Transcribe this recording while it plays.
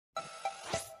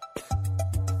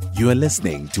You are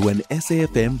listening to an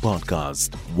SAFM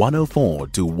podcast, 104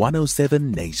 to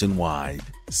 107 nationwide.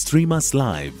 Stream us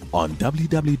live on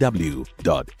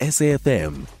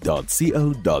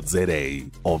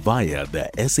www.safm.co.za or via the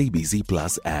SABC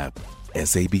Plus app.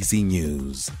 SABC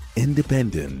News,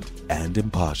 independent and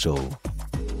impartial.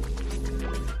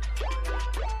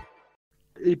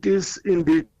 It is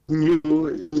indeed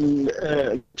new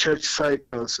in church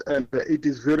cycles, and it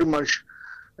is very much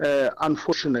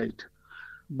unfortunate.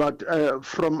 But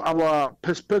from our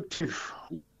perspective,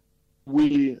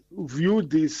 we view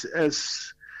this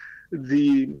as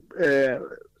the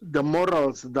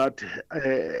morals that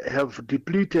have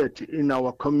depleted in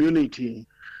our community,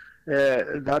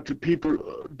 that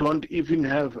people don't even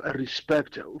have a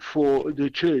respect for the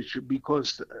church,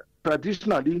 because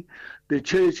traditionally the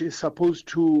church is supposed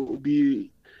to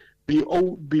be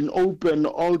open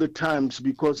all the times,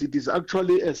 because it is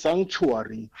actually a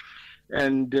sanctuary.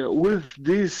 And with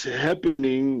this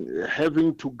happening,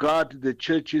 having to guard the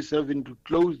churches, having to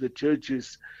close the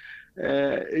churches,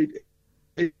 it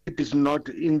is not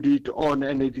indeed on,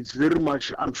 and it is very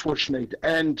much unfortunate.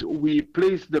 And we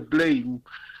place the blame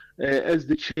as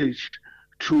the church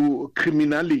to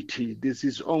criminality. This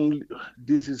is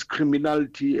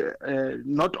criminality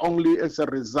not only as a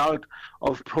result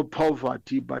of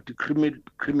poverty, but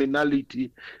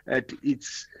criminality at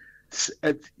its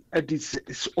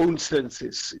own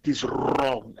senses. It is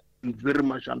wrong and very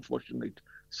much unfortunate,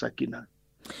 Sakina.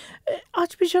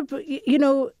 Archbishop,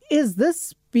 is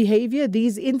this behavior,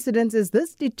 these incidents, is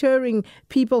this deterring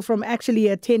people from actually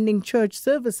attending church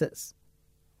services?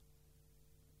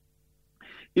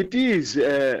 It is,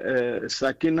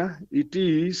 Sakina. It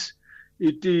is.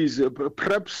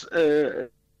 Perhaps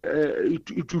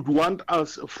it would want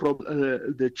us from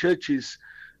the churches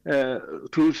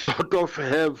to sort of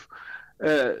have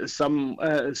some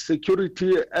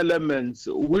security elements,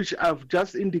 which I've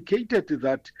just indicated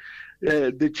that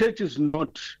the church is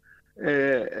not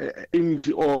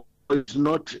or is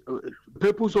not.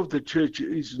 Purpose of the church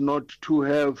is not to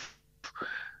have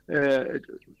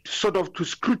sort of to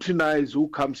scrutinize who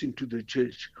comes into the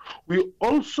church. We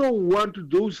also want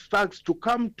those facts to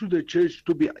come to the church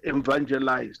to be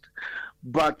evangelized.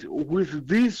 But with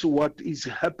this, what is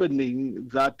happening,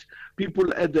 that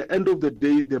people at the end of the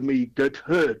day, they may get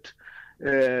hurt.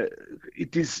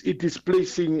 It is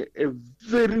placing a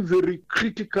very, very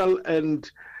critical and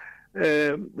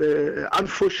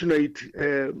unfortunate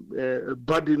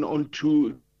burden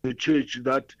onto the church,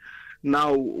 that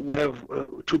now we have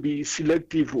to be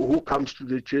selective who comes to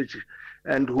the church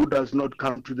and who does not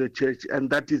come to the church. And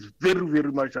that is very,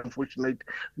 very much unfortunate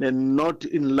and not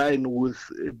in line with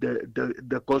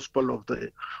the gospel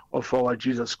of our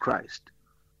Jesus Christ.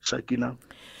 Sakina.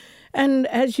 And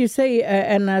as you say,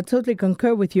 and I totally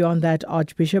concur with you on that,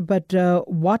 Archbishop, but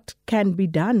what can be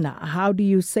done? How do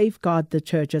you safeguard the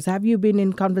churches? Have you been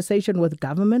in conversation with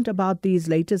government about these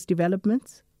latest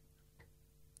developments?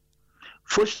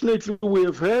 Fortunately, we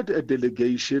have had a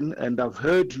delegation, and I've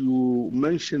heard you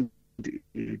mention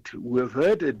it. We have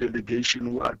had a delegation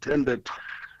who attended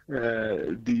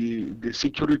the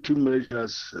security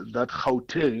measures that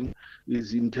Gauteng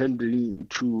is intending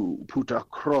to put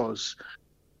across.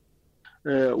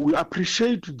 We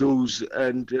appreciate those,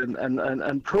 and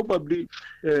probably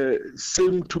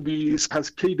seem to be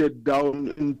cascaded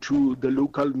down into the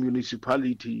local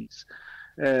municipalities.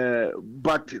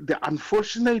 But the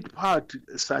unfortunate part,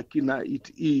 Sakina,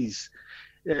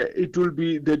 it will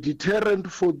be the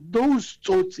deterrent for those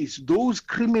tsotsis, those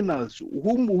criminals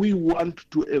whom we want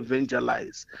to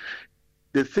evangelize.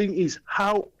 The thing is,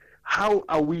 how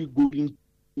are we going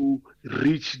to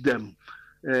reach them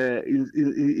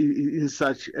in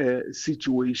such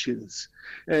situations?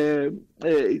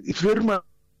 It's very much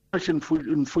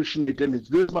unfortunate, and it's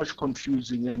very much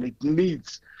confusing, and it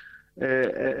needs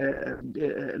a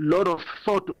lot of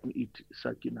thought on it,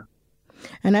 Sakina.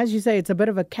 And as you say, it's a bit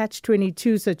of a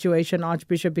catch-22 situation,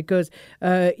 Archbishop, because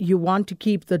you want to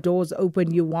keep the doors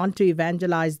open. You want to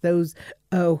evangelize those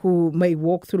who may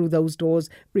walk through those doors,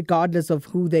 regardless of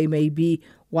who they may be,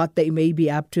 what they may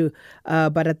be up to.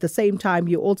 But at the same time,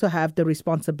 you also have the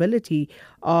responsibility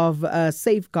of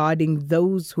safeguarding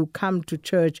those who come to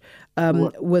church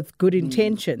with good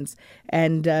intentions.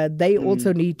 And they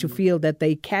also need to feel that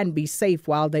they can be safe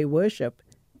while they worship.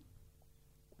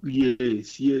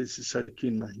 Yes,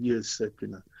 Sakina. Yes,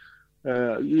 Sakina.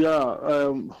 But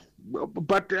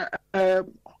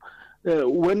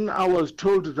when I was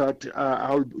told that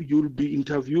you'll be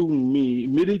interviewing me,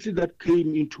 immediately that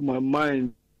came into my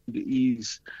mind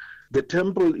is the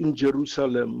temple in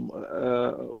Jerusalem,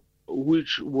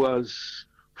 which was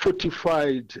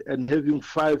fortified and having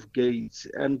 5 gates.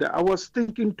 And I was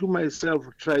thinking to myself,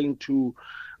 trying to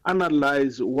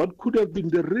analyze what could have been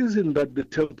the reason that the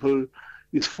temple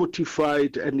is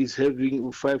fortified and is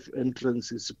having 5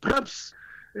 entrances. Perhaps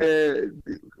it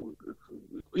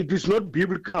is not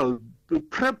biblical.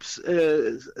 Perhaps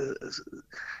the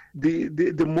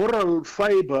moral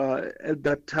fiber at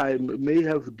that time may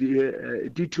have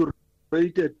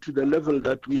deteriorated to the level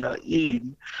that we are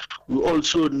in. We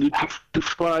also need to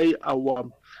fortify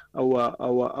our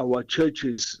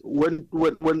churches. When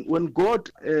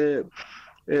God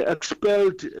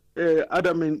expelled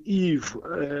Adam and Eve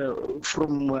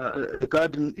from the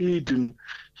Garden Eden,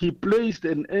 he placed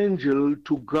an angel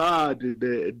to guard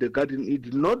the Garden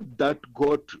Eden. Not that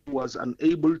God was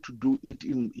unable to do it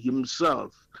in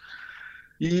himself.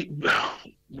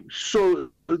 So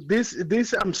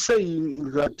this I'm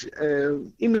saying that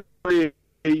in a way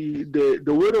the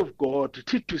word of God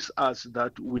teaches us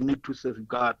that we need to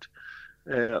safeguard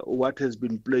what has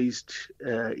been placed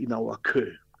in our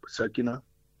care. Sakina?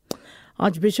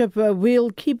 Archbishop,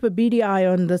 we'll keep a beady eye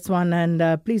on this one,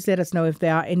 and please let us know if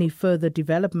there are any further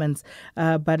developments.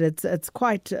 But it's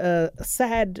quite a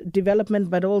sad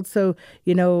development, but also,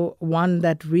 one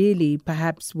that really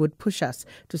perhaps would push us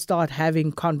to start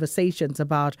having conversations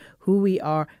about who we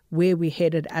are, where we're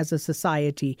headed as a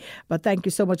society. But thank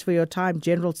you so much for your time,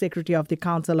 General Secretary of the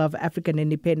Council of African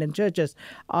Independent Churches,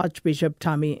 Archbishop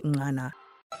Thami Ngcana.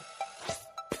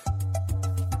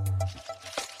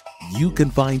 You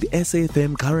can find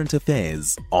SAFM Current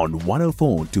Affairs on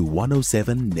 104 to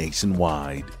 107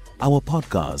 nationwide. Our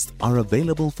podcasts are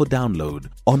available for download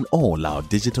on all our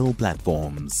digital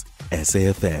platforms.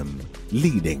 SAFM,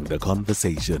 leading the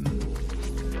conversation.